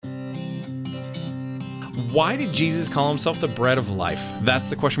Why did Jesus call himself the bread of life? That's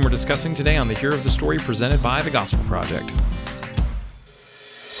the question we're discussing today on the Hero of the Story presented by The Gospel Project.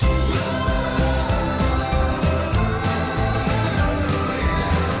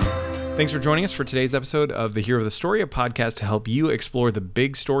 Thanks for joining us for today's episode of The Hero of the Story, a podcast to help you explore the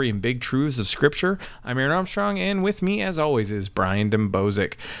big story and big truths of Scripture. I'm Aaron Armstrong, and with me, as always, is Brian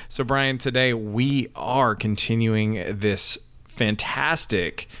Dembowczyk. So, Brian, today we are continuing this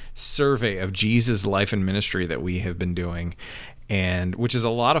fantastic survey of Jesus' life and ministry that we have been doing, and which is a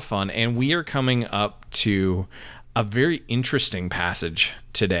lot of fun. And we are coming up to a very interesting passage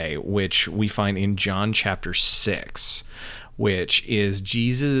today, which we find in John chapter 6. Which is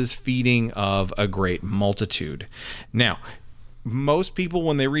Jesus' feeding of a great multitude. Now, most people,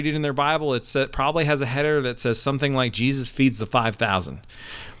 when they read it in their Bible, it probably has a header that says something like Jesus feeds the 5,000.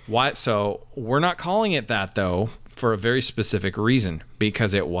 Why? So we're not calling it that, though, for a very specific reason,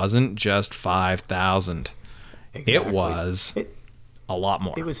 because it wasn't just 5,000. Exactly. It was a lot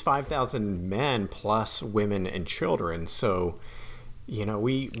more. It was 5,000 men plus women and children. So, you know,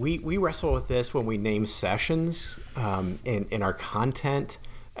 we wrestle with this when we name sessions in our content.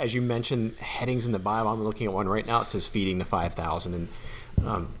 As you mentioned, headings in the Bible, I'm looking at one right now. It says feeding the 5,000. And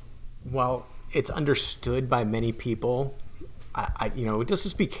while it's understood by many people, I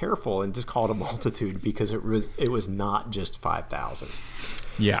just be careful and just call it a multitude, because it was not just 5,000.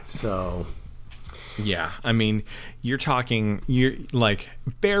 Yeah. So. Yeah. I mean, you're like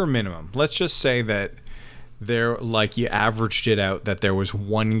bare minimum. Let's just say that there, like, you averaged it out that there was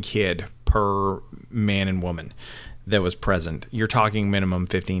one kid per man and woman that was present. You're talking minimum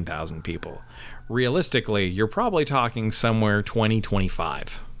 15,000 people. Realistically, you're probably talking somewhere 20,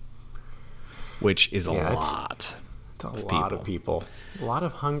 25, which is a lot. It's a lot of people. A lot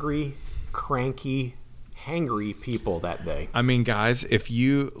of hungry, cranky, hangry people that day. I mean, guys, if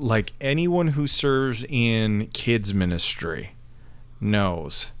you, like, anyone who serves in kids ministry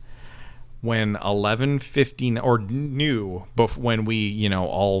knows when 11:15 or knew when we,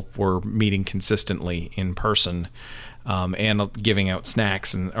 all were meeting consistently in person, and giving out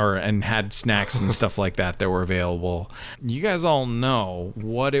snacks and had snacks and stuff like that were available. You guys all know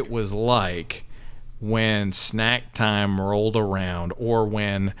what it was like when snack time rolled around, or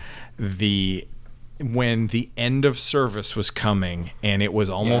when the end of service was coming and it was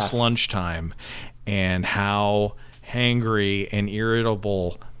almost lunchtime, and how hangry and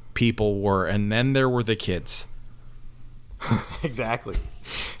irritable people were. And then there were the kids. Exactly.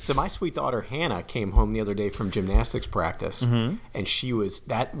 So my sweet daughter Hannah came home the other day from gymnastics practice, and she was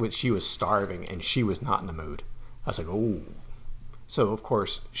starving and she was not in the mood. I was like, oh. So of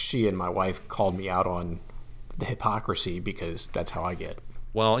course she and my wife called me out on the hypocrisy, because that's how I get.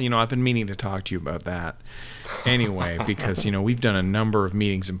 Well, I've been meaning to talk to you about that anyway, because, we've done a number of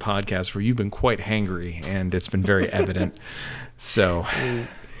meetings and podcasts where you've been quite hangry, and it's been very evident. So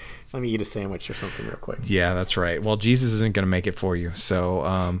let me eat a sandwich or something real quick. Yeah, that's right. Well, Jesus isn't going to make it for you.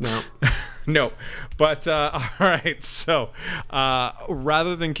 So, no. No. But, all right. So,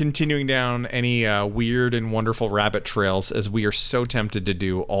 rather than continuing down any weird and wonderful rabbit trails, as we are so tempted to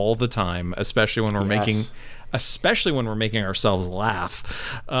do all the time, especially when we're making ourselves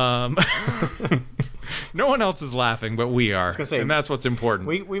laugh. No one else is laughing, but we are. And that's what's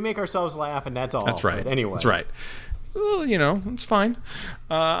important. We make ourselves laugh, and that's all. That's right. But anyway. That's right. Well, it's fine.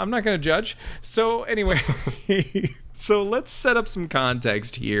 I'm not going to judge. So anyway, so let's set up some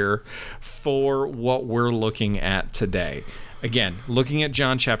context here for what we're looking at today. Again, looking at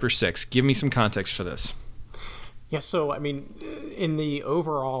John chapter 6. Give me some context for this. Yeah, so, I mean, in the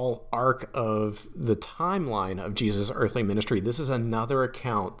overall arc of the timeline of Jesus' earthly ministry, this is another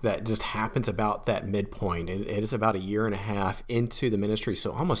account that just happens about that midpoint. It is about a year and a half into the ministry,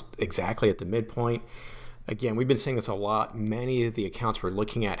 so almost exactly at the midpoint. Again, we've been saying this a lot. Many of the accounts we're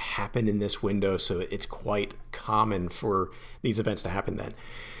looking at happened in this window, so it's quite common for these events to happen then.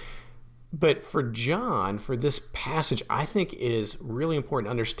 But for John, for this passage, I think it is really important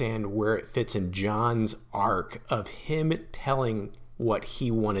to understand where it fits in John's arc of him telling what he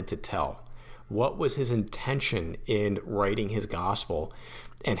wanted to tell. What was his intention in writing his gospel,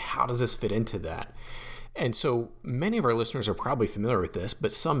 and how does this fit into that? And so many of our listeners are probably familiar with this,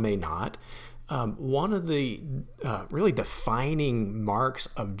 but some may not. One of the really defining marks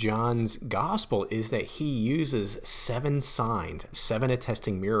of John's gospel is that he uses 7 signs, 7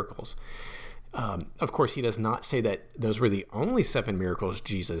 attesting miracles. Of course, he does not say that those were the only 7 miracles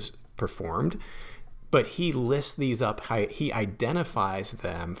Jesus performed, but he lifts these up. He identifies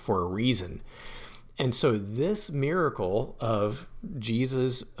them for a reason. And so this miracle of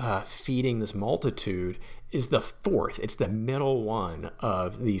Jesus feeding this multitude is the fourth. It's the middle one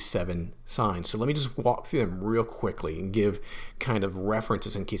of these 7 signs. So let me just walk through them real quickly and give kind of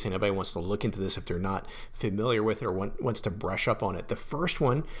references in case anybody wants to look into this if they're not familiar with it or wants to brush up on it. The first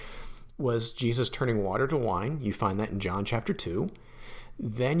one was Jesus turning water to wine. You find that in John chapter 2.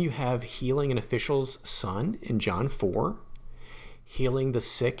 Then you have healing an official's son in John 4. Healing the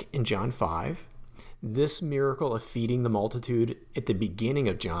sick in John 5. This miracle of feeding the multitude at the beginning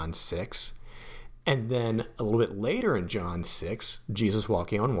of John 6. And then a little bit later in John 6, Jesus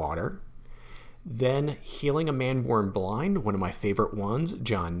walking on water. Then healing a man born blind, one of my favorite ones,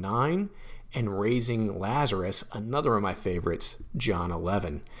 John 9. And raising Lazarus, another of my favorites, John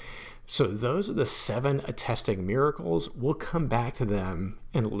 11. So those are the 7 attesting miracles. We'll come back to them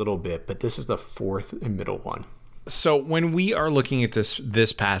in a little bit, but this is the fourth and middle one. So when we are looking at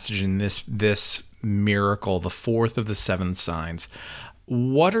this passage and this miracle, the fourth of the 7 signs,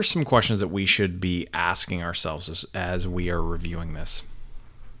 what are some questions that we should be asking ourselves as we are reviewing this?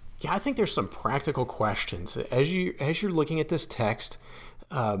 Yeah, I think there's some practical questions. As you're looking at this text,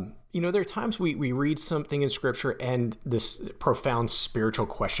 there are times we read something in Scripture and this profound spiritual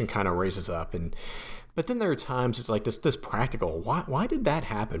question kind of raises up, but then there are times it's like this practical. Why did that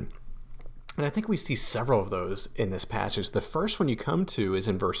happen? And I think we see several of those in this passage. The first one you come to is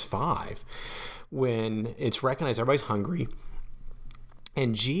in verse 5, when it's recognized everybody's hungry.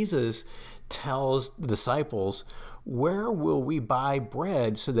 And Jesus tells the disciples, where will we buy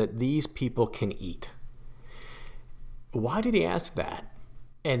bread so that these people can eat? Why did he ask that?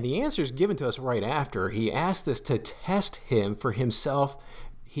 And the answer is given to us right after. He asked this to test him for himself.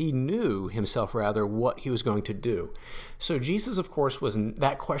 He knew himself, rather, what he was going to do. So Jesus, of course,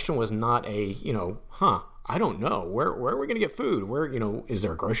 that question was not a, I don't know. Where are we going to get food? Is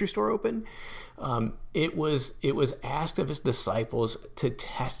there a grocery store open? It was asked of his disciples to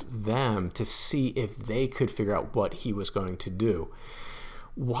test them to see if they could figure out what he was going to do.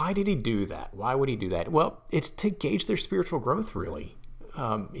 Why did he do that? Why would he do that? Well, it's to gauge their spiritual growth, really.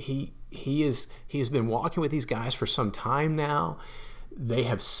 He has been walking with these guys for some time now. They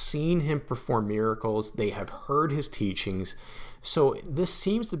have seen him perform miracles. They have heard his teachings. So this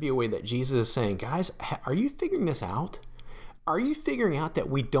seems to be a way that Jesus is saying, guys, are you figuring this out? Are you figuring out that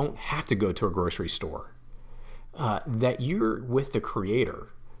we don't have to go to a grocery store? That you're with the Creator.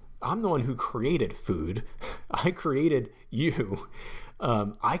 I'm the one who created food. I created you.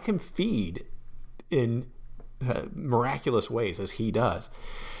 I can feed in miraculous ways as he does.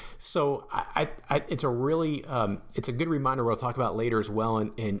 So it's a really it's a good reminder we'll talk about later as well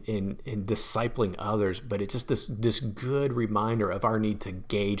in discipling others. But it's just this good reminder of our need to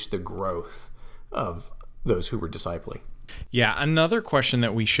gauge the growth of those who we're discipling. Yeah, another question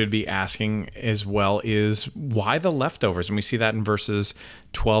that we should be asking as well is why the leftovers? And we see that in verses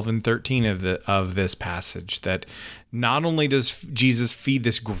 12 and 13 of this passage, that not only does Jesus feed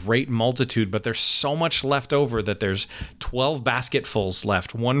this great multitude, but there's so much left over that there's 12 basketfuls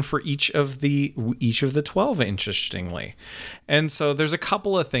left, one for each of the 12, interestingly. And so there's a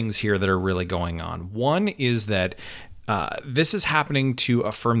couple of things here that are really going on. One is that this is happening to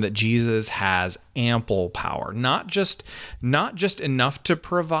affirm that Jesus has ample power, not just enough to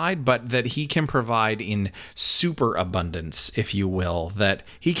provide, but that he can provide in superabundance, if you will, that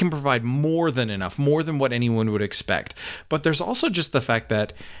he can provide more than enough, more than what anyone would expect. But there's also just the fact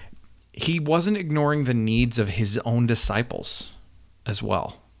that he wasn't ignoring the needs of his own disciples as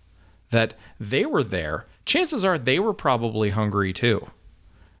well, that they were there. Chances are they were probably hungry too,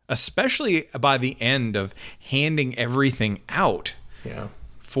 especially by the end of handing everything out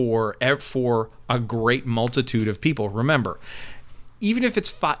for a great multitude of people. Remember, even if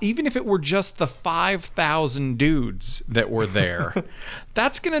it were just the 5,000 dudes that were there,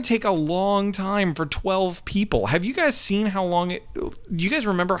 that's going to take a long time for 12 people. Have you guys seen how long do you guys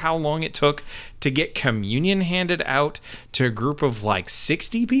remember how long it took to get communion handed out to a group of like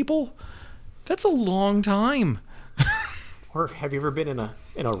 60 people? That's a long time. Or have you ever been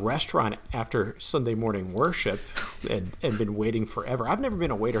in a restaurant after Sunday morning worship and been waiting forever? I've never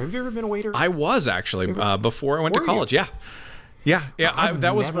been a waiter. Have you ever been a waiter? I was actually before I went to college. You? Yeah.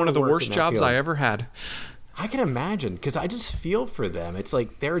 That was one of the worst jobs I ever had. I can imagine, because I just feel for them. It's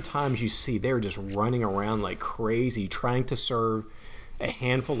like there are times you see they're just running around like crazy trying to serve a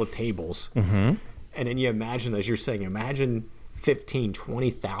handful of tables. Mm-hmm. And then you imagine, as you're saying, imagine 15,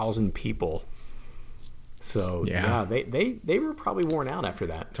 20,000 people. So yeah, they were probably worn out after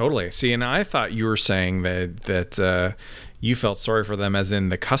that. Totally. See, and I thought you were saying that you felt sorry for them, as in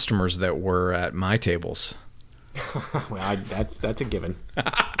the customers that were at my tables. Well, that's a given.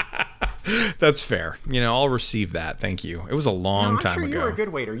 That's fair. I'll receive that. Thank you. It was a long time ago. You're a good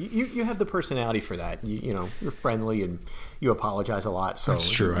waiter. You have the personality for that. You're friendly and you apologize a lot. So that's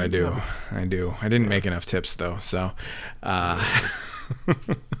true. I do. I didn't make enough tips though. So, all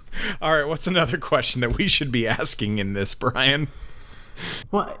right. What's another question that we should be asking in this, Brian?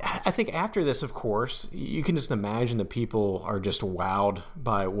 Well, I think after this, of course, you can just imagine the people are just wowed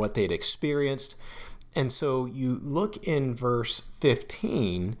by what they'd experienced. And so you look in verse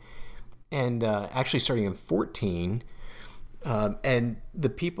 15 and actually starting in 14, and the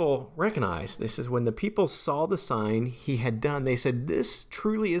people recognize, this is when the people saw the sign he had done, they said, "This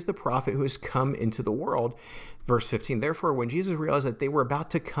truly is the prophet who has come into the world." Verse 15, therefore, when Jesus realized that they were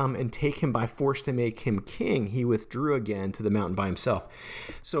about to come and take him by force to make him king, he withdrew again to the mountain by himself.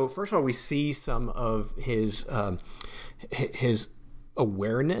 So first of all, we see some of his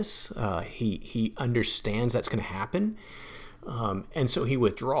awareness. He understands that's going to happen. And so he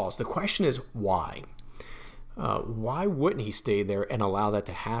withdraws. The question is why? Why wouldn't he stay there and allow that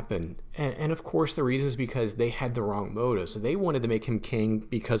to happen? And of course, the reason is because they had the wrong motives. They wanted to make him king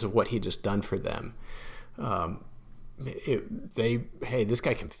because of what he'd just done for them. Hey, this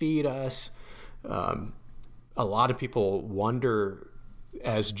guy can feed us. A lot of people wonder,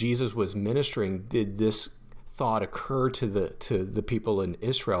 as Jesus was ministering, did this thought occur to the people in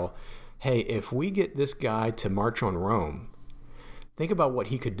Israel? Hey, if we get this guy to march on Rome, think about what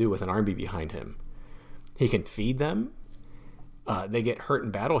he could do with an army behind him. He can feed them. They get hurt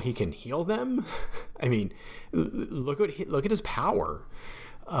in battle. He can heal them. I mean, look at his power.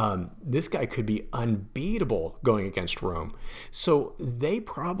 This guy could be unbeatable going against Rome. So they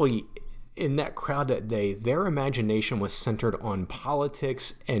probably, in that crowd that day, their imagination was centered on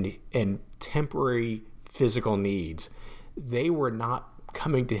politics and temporary physical needs. They were not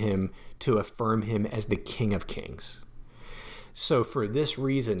coming to him to affirm him as the King of Kings. So for this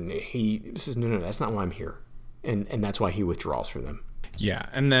reason, he says, no, that's not why I'm here. And that's why he withdraws from them. Yeah.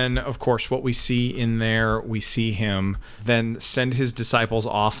 And then, of course, what we see in there, we see him then send his disciples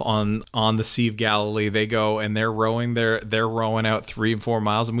off on the Sea of Galilee. They go and they're rowing out 3 and 4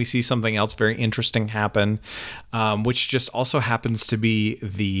 miles. And we see something else very interesting happen, which just also happens to be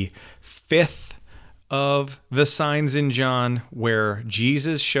the 5th of the signs in John, where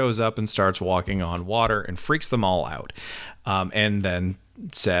Jesus shows up and starts walking on water and freaks them all out. And then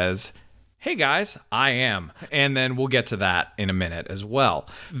says, "Hey guys, I am." And then we'll get to that in a minute as well.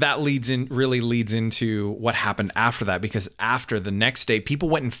 That really leads into what happened after that, because after the next day, people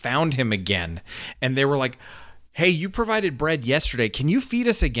went and found him again. And they were like, "Hey, you provided bread yesterday. Can you feed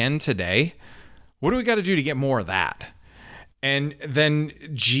us again today? What do we got to do to get more of that?" And then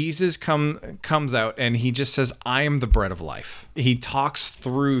Jesus comes out and he just says, "I am the bread of life." He talks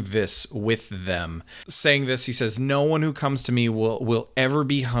through this with them. Saying this, he says, "No one who comes to me will ever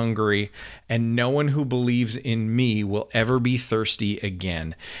be hungry, and no one who believes in me will ever be thirsty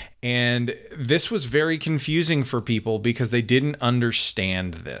again." And this was very confusing for people because they didn't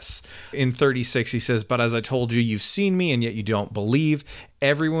understand this. In 36, he says, "But as I told you, you've seen me, and yet you don't believe.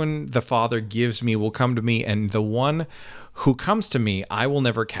 Everyone the Father gives me will come to me, and the one who comes to me I will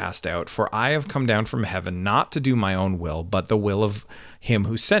never cast out, for I have come down from heaven not to do my own will, but the will of him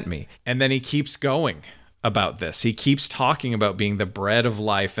who sent me." And then he keeps going about this. He keeps talking about being the bread of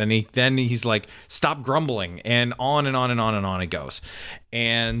life, and he's like, "Stop grumbling," and on and on and on and on it goes.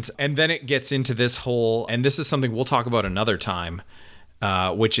 And then it gets into this whole, and this is something we'll talk about another time,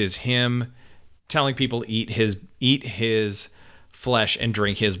 which is him telling people eat his flesh and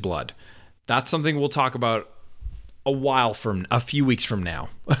drink his blood. That's something we'll talk about a few weeks from now.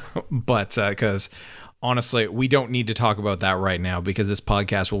 But because honestly, we don't need to talk about that right now, because this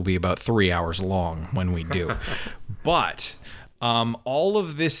podcast will be about 3 hours long when we do. But all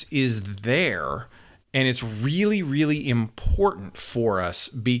of this is there, and it's really, really important for us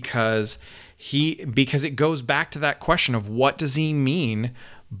because it goes back to that question of what does he mean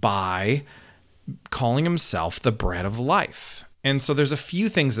by calling himself the bread of life. And so there's a few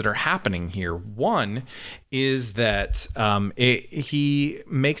things that are happening here. One is that he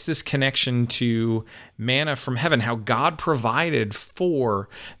makes this connection to manna from heaven, how God provided for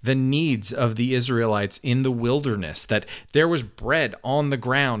the needs of the Israelites in the wilderness, that there was bread on the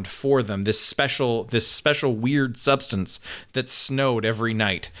ground for them, this special weird substance that snowed every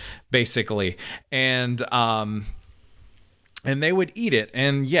night, basically. And they would eat it,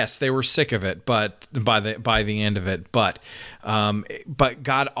 and yes, they were sick of it, but by the end of it, but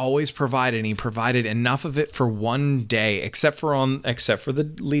God always provided, and he provided enough of it for one day, except for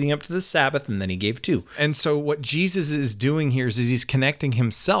the leading up to the Sabbath, and then he gave 2. And so what Jesus is doing here is he's connecting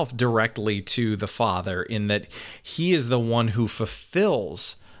himself directly to the Father, in that he is the one who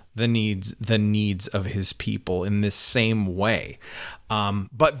fulfills the needs of his people in this same way.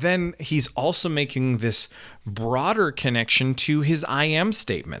 But then he's also making this broader connection to his I am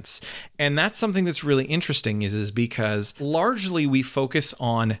statements. And that's something that's really interesting is because largely we focus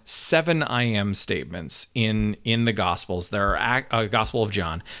on 7 I am statements in the Gospels. There are Gospel of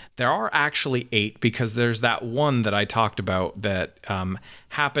John. There are actually 8 because there's that one that I talked about that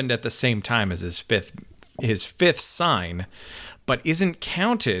happened at the same time as his fifth sign, but isn't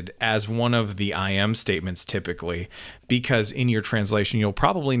counted as one of the I am statements typically, because in your translation, you'll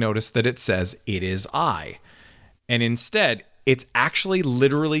probably notice that it says, "It is I." And instead, it's actually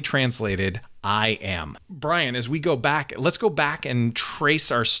literally translated, "I am." Brian, as we go back, let's go back and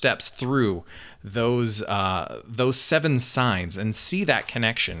trace our steps through those 7 signs and see that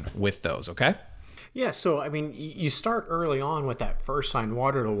connection with those, okay? Yeah, so I mean, you start early on with that first sign,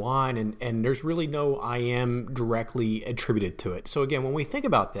 water to wine, and there's really no I am directly attributed to it. So again, when we think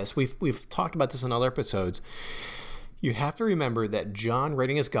about this, we've talked about this in other episodes. You have to remember that John,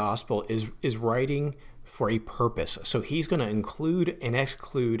 writing his gospel, is writing for a purpose. So he's going to include and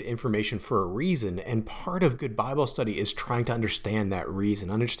exclude information for a reason, and part of good Bible study is trying to understand that reason,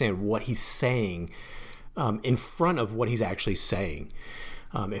 understand what he's saying in front of what he's actually saying.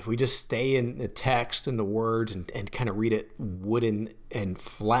 If we just stay in the text and the words and kind of read it wooden and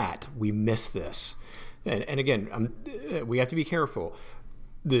flat, we miss this. And again, we have to be careful.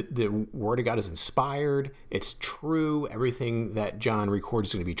 The Word of God is inspired. It's true. Everything that John records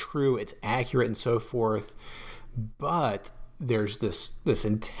is going to be true. It's accurate and so forth. But there's this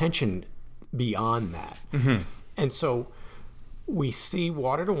intention beyond that. Mm-hmm. And so we see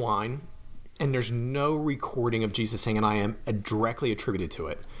water to wine, and there's no recording of Jesus saying, "And I am," directly attributed to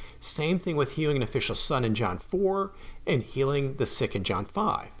it. Same thing with healing an official's son in John 4 and healing the sick in John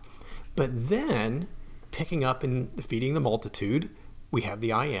 5. But then, picking up and feeding the multitude, we have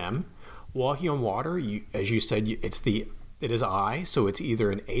the I am. Walking on water, as you said, it is I, so it's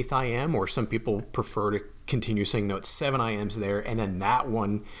either an 8th I am, or some people prefer to continue saying, no, it's 7 I ams there, and then that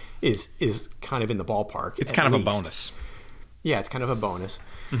one is kind of in the ballpark. It's kind of a bonus. Yeah, it's kind of a bonus.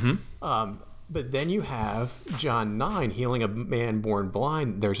 Mm-hmm. But then you have John 9, healing a man born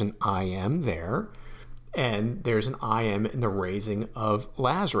blind. There's an I am there, and there's an I am in the raising of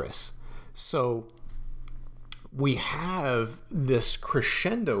Lazarus. So we have this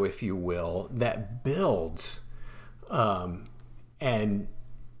crescendo, if you will, that builds. And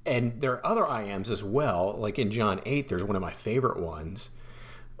there are other I ams as well. Like in John 8, there's one of my favorite ones.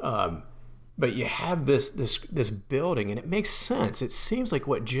 But you have this building, and it makes sense. It seems like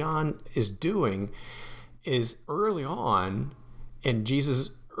what John is doing is early on in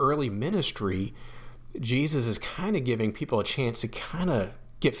Jesus' early ministry, Jesus is kind of giving people a chance to kind of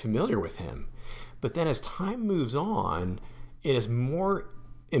get familiar with him. But then as time moves on, it is more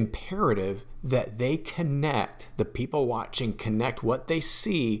imperative that they connect, the people watching connect what they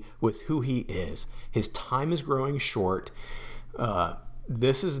see with who he is. His time is growing short.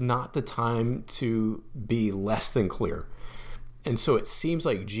 This is not the time to be less than clear. And so it seems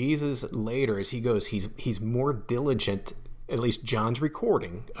like Jesus later, as he goes, he's more diligent, at least John's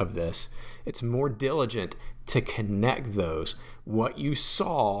recording of this, it's more diligent to connect those. What you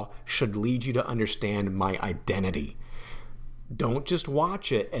saw should lead you to understand my identity. Don't just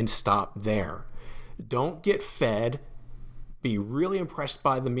watch it and stop there. Don't get fed, be really impressed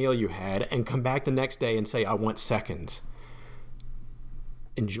by the meal you had, and come back the next day and say, I want seconds.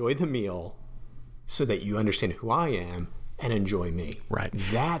 Enjoy the meal so that you understand who I am and enjoy me. Right.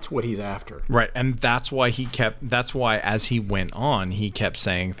 That's what he's after. Right. And that's why as he went on, he kept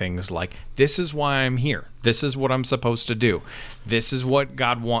saying things like, this is why I'm here. This is what I'm supposed to do. This is what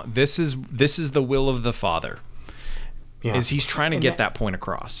God wants. This is the will of the Father. Yeah. Is he's trying to get that point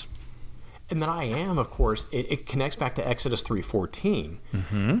across. And then I am, of course, it connects back to Exodus 3:14.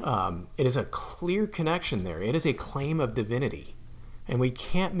 Mm-hmm. It is a clear connection there. It is a claim of divinity. And we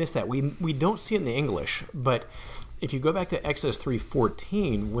can't miss that. We don't see it in the English, but if you go back to Exodus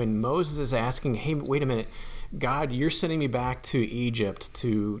 3:14, when Moses is asking, hey, wait a minute, God, you're sending me back to Egypt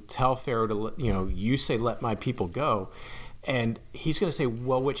to tell Pharaoh to, you say, let my people go. And he's going to say,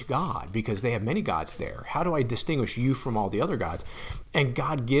 well, which God? Because they have many gods there. How do I distinguish you from all the other gods? And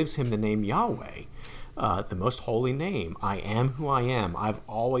God gives him the name Yahweh, the most holy name. I am who I am. I've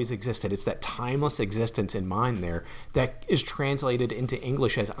always existed. It's that timeless existence in mind there that is translated into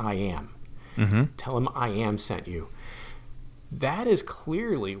English as I am. Mm-hmm. Tell him I am sent you. That is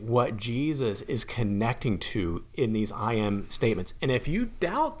clearly what Jesus is connecting to in these I am statements. And if you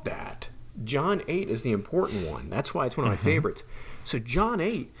doubt that, John 8 is the important one. That's why it's one of my favorites. So John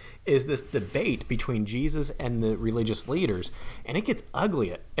 8 is this debate between Jesus and the religious leaders, and it gets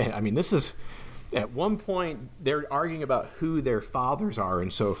ugly. This is, at one point, they're arguing about who their fathers are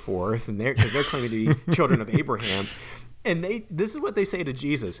and so forth, and because they're claiming to be children of Abraham. And this is what they say to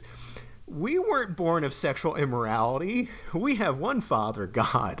Jesus. We weren't born of sexual immorality. We have one Father,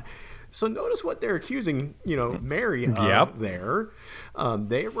 God. So notice what they're accusing, Mary of there.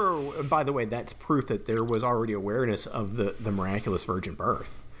 They were, by the way, that's proof that there was already awareness of the miraculous virgin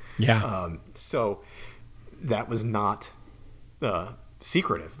birth. Yeah. So that was not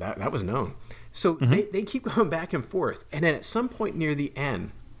secretive. That was known. So they keep going back and forth. And then at some point near the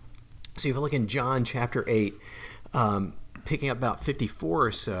end, so if you look in John chapter 8, picking up about 54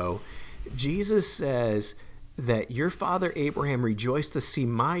 or so, Jesus says that your father Abraham rejoiced to see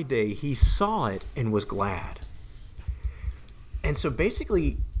my day. He saw it and was glad. And so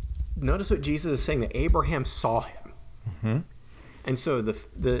basically, notice what Jesus is saying, that Abraham saw him. Mm-hmm. And so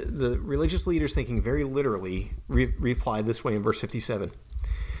the religious leaders, thinking very literally, replied this way in verse 57.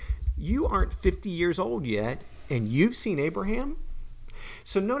 You aren't 50 years old yet, and you've seen Abraham?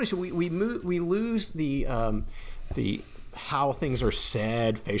 So notice we lose the how things are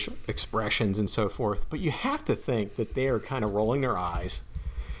said, facial expressions, and so forth. But you have to think that they are kind of rolling their eyes,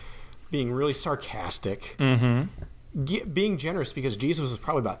 being really sarcastic, being generous, because Jesus was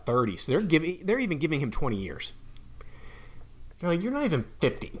probably about 30. So they're even giving him 20 years. They're like, you're not even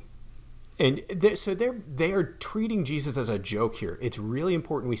 50. And they are treating Jesus as a joke here. It's really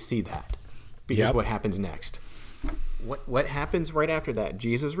important we see that, because what happens next? What happens right after that?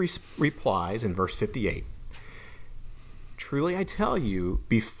 Jesus replies in verse 58. Truly I tell you,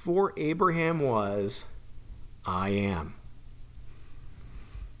 before Abraham was, I am.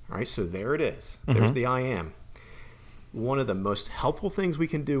 All right, so there it is. There's the I am. One of the most helpful things we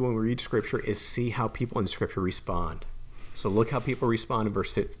can do when we read Scripture is see how people in Scripture respond. So look how people respond in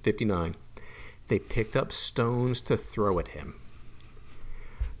verse 59. They picked up stones to throw at him.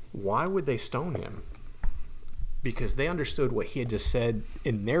 Why would they stone him? Because they understood what he had just said,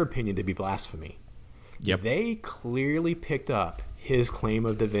 in their opinion, to be blasphemy. Yep. They clearly picked up his claim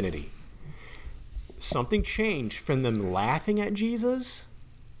of divinity. Something changed from them laughing at Jesus,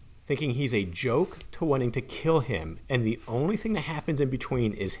 thinking he's a joke, to wanting to kill him. And the only thing that happens in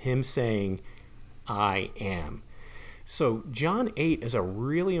between is him saying, I am. So John 8 is a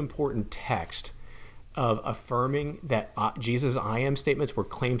really important text of affirming that Jesus' I am statements were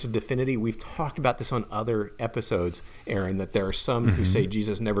claims of divinity. We've talked about this on other episodes, Aaron, that there are some who say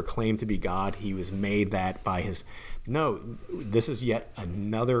Jesus never claimed to be God. He was made that by his... No, this is yet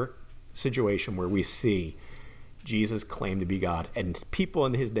another situation where we see Jesus claimed to be God, and people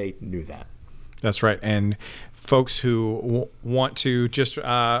in his day knew that. That's right. And folks who want to just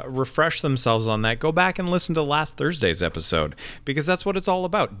refresh themselves on that, go back and listen to last Thursday's episode, because that's what it's all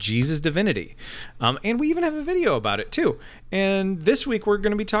about, Jesus' divinity. And we even have a video about it too. And this week we're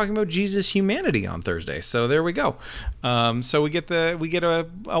going to be talking about Jesus' humanity on Thursday. So there we go. So we get a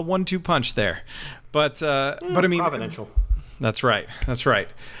 1-2 punch there. But I mean, providential. That's right.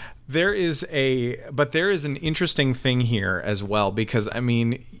 There is an interesting thing here as well, because I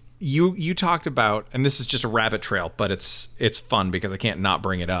mean, You talked about, and this is just a rabbit trail, but it's fun because I can't not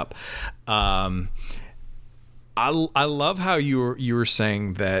bring it up. I love how you were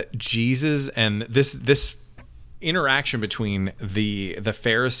saying that Jesus and this interaction between the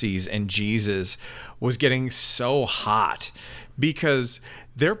Pharisees and Jesus was getting so hot, because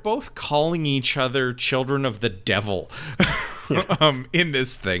they're both calling each other children of the devil in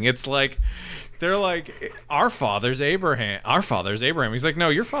this thing. It's like, they're like, our father's Abraham. He's like, no,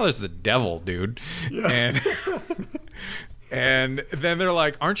 your father's the devil, dude. Yeah. And then they're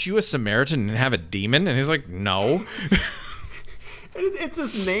like, aren't you a Samaritan and have a demon? And he's like, no. It's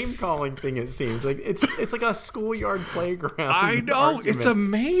this name calling thing. It seems like it's like a schoolyard playground. I know. Argument. It's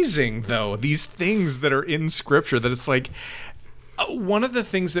amazing though, these things that are in Scripture, that it's like, one of the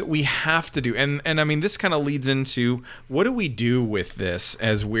things that we have to do, and I mean, this kind of leads into, what do we do with this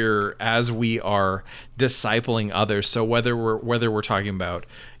as we are discipling others? So whether we're talking about,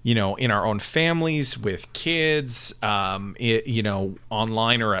 in our own families, with kids,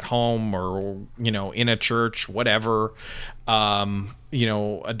 online or at home, or in a church, whatever,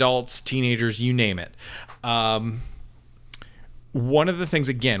 adults, teenagers, you name it. One of the things,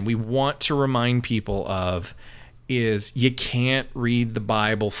 again, we want to remind people of is you can't read the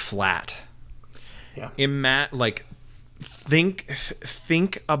Bible flat. Yeah.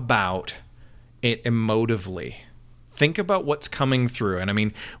 Think about it emotively. Think about what's coming through. And I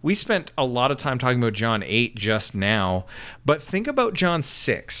mean, we spent a lot of time talking about John 8 just now, but think about John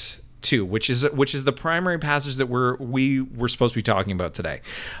 6 2, which is the primary passage that we were supposed to be talking about today.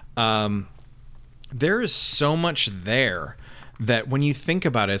 There is so much there that when you think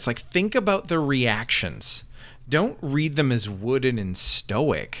about it, it's like, think about the reactions. Don't read them as wooden and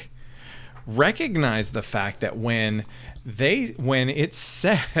stoic. Recognize the fact that when it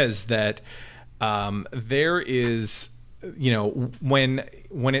says that there is, when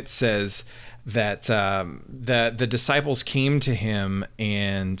it says that the disciples came to him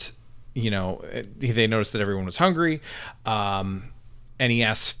and, they noticed that everyone was hungry, and he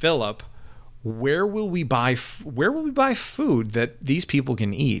asks Philip, where will we buy food that these people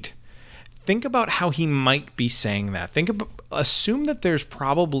can eat? Think about how he might be saying that. Assume that there's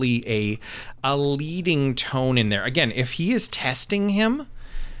probably a leading tone in there. Again, if he is testing him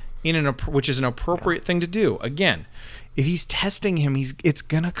which is an appropriate thing to do. Again, if he's testing him, it's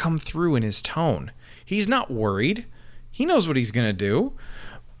going to come through in his tone. He's not worried. He knows what he's going to do.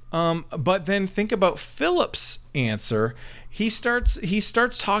 But then think about Philip's answer. He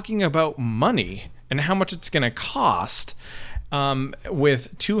starts talking about money and how much it's going to cost,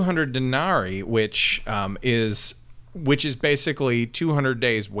 with 200 denarii, which is basically 200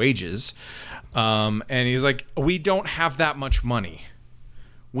 days' wages. And he's like, we don't have that much money.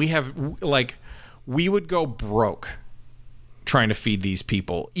 We would go broke trying to feed these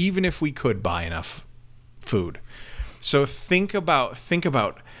people, even if we could buy enough food. So think about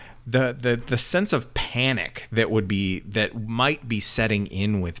the sense of panic that might be setting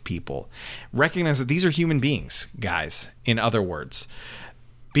in with people. Recognize that these are human beings, guys, in other words,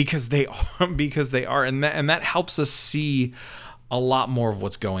 because they are, and that helps us see a lot more of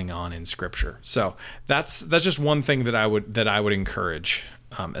what's going on in Scripture. So that's just one thing that I would encourage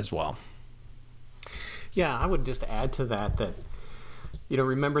as well. Yeah, I would just add to that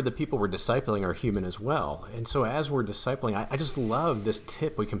remember the people we're discipling are human as well. And so as we're discipling, I just love this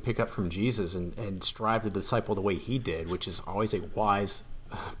tip we can pick up from Jesus and strive to disciple the way he did, which is always a wise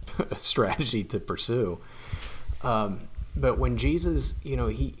strategy to pursue. But when Jesus,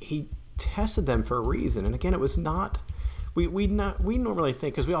 he tested them for a reason. And again, it was not, we normally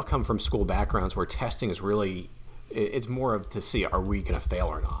think, because we all come from school backgrounds where testing is really, it's more of to see, are we going to fail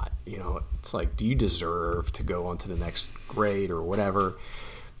or not? It's like, do you deserve to go on to the next grade or whatever?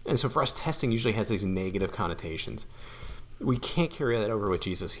 And so for us, testing usually has these negative connotations. We can't carry that over with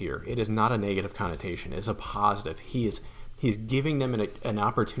Jesus here. It is not a negative connotation. It's a positive. He's giving them an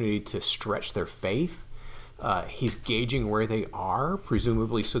opportunity to stretch their faith. He's gauging where they are,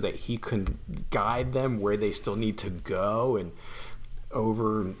 presumably so that he can guide them where they still need to go. And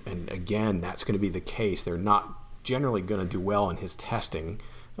again, that's going to be the case. They're not generally going to do well in his testing.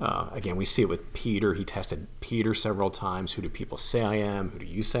 Again, we see it with Peter. He tested Peter several times. Who do people say I am? Who do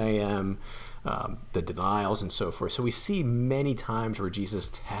you say I am? The denials and so forth. So we see many times where Jesus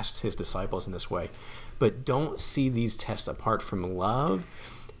tests his disciples in this way. But don't see these tests apart from love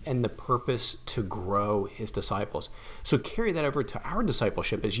and the purpose to grow his disciples. So carry that over to our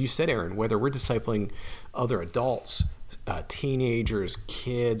discipleship. As you said, Aaron, whether we're discipling other adults, teenagers,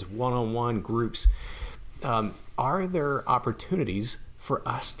 kids, one-on-one groups, are there opportunities for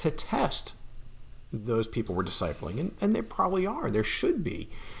us to test those people we're discipling? And there probably are. There should be.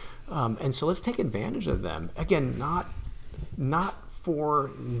 And so let's take advantage of them. Again, not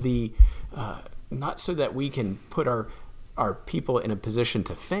for the not so that we can put our people in a position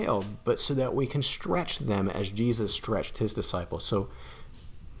to fail, but so that we can stretch them as Jesus stretched his disciples. So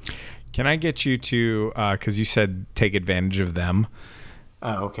can I get you to, because you said take advantage of them.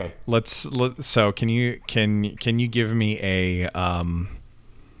 Oh, okay. So can you give me a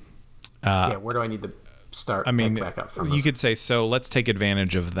where do I need to start? Back up from you could say, so let's take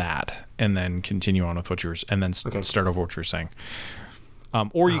advantage of that, and then continue on with what you were, and then start over what you're saying.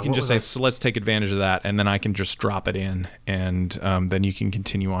 Or you can just say, so let's take advantage of that, and then I can just drop it in, and then you can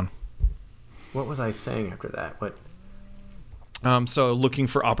continue on. What was I saying after that? What? So looking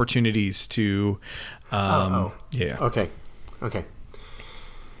for opportunities to, yeah. Okay.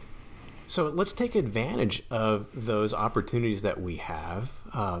 So let's take advantage of those opportunities that we have.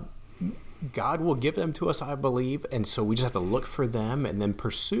 God will give them to us, I believe, and so we just have to look for them and then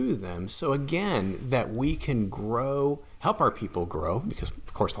pursue them. So again, that we can grow, help our people grow, because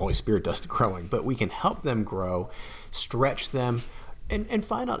of course the Holy Spirit does the growing, but we can help them grow, stretch them, and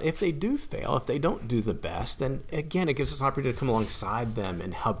find out if they do fail, if they don't do the best. And again, it gives us an opportunity to come alongside them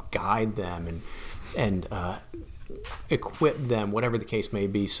and help guide them and equip them, whatever the case may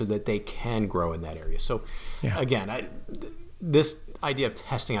be, so that they can grow in that area. So again, this idea of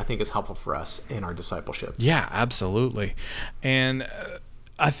testing, I think, is helpful for us in our discipleship. Yeah, absolutely. And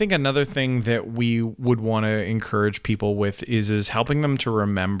I think another thing that we would want to encourage people with is helping them to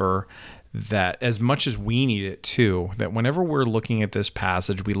remember that as much as we need it too, that whenever we're looking at this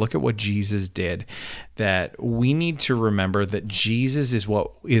passage, we look at what Jesus did, that we need to remember that Jesus is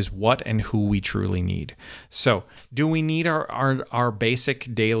what and who we truly need. So do we need our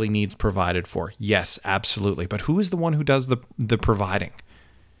basic daily needs provided for? Yes, absolutely. But who is the one who does the providing?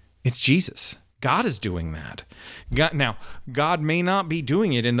 It's Jesus. God is doing that. God may not be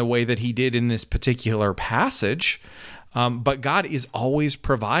doing it in the way that he did in this particular passage, but God is always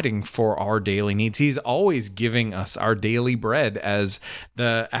providing for our daily needs. He's always giving us our daily bread as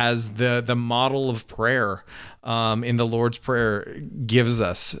the model of prayer in the Lord's Prayer gives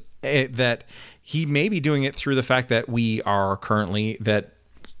us. That he may be doing it through the fact that we are currently,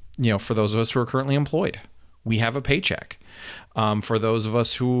 for those of us who are currently employed, we have a paycheck. For those of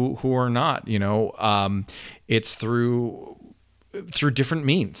us who are not, it's through different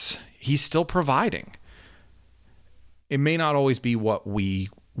means. He's still providing. It may not always be what we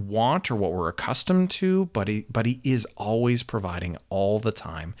want or what we're accustomed to, but he is always providing all the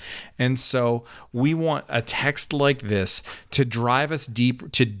time. And so we want a text like this to drive us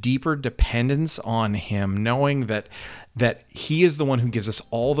deeper dependence on him, knowing that he is the one who gives us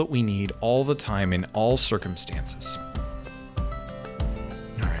all that we need all the time in all circumstances.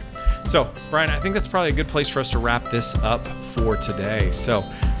 All right. So, Brian, I think that's probably a good place for us to wrap this up for today. So,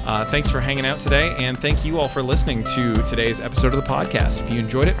 thanks for hanging out today, and thank you all for listening to today's episode of the podcast. If you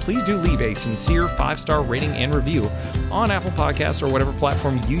enjoyed it, please do leave a sincere 5-star rating and review on Apple Podcasts or whatever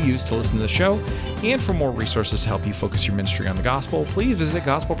platform you use to listen to the show. And for more resources to help you focus your ministry on the gospel, please visit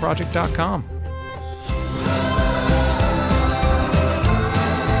gospelproject.com.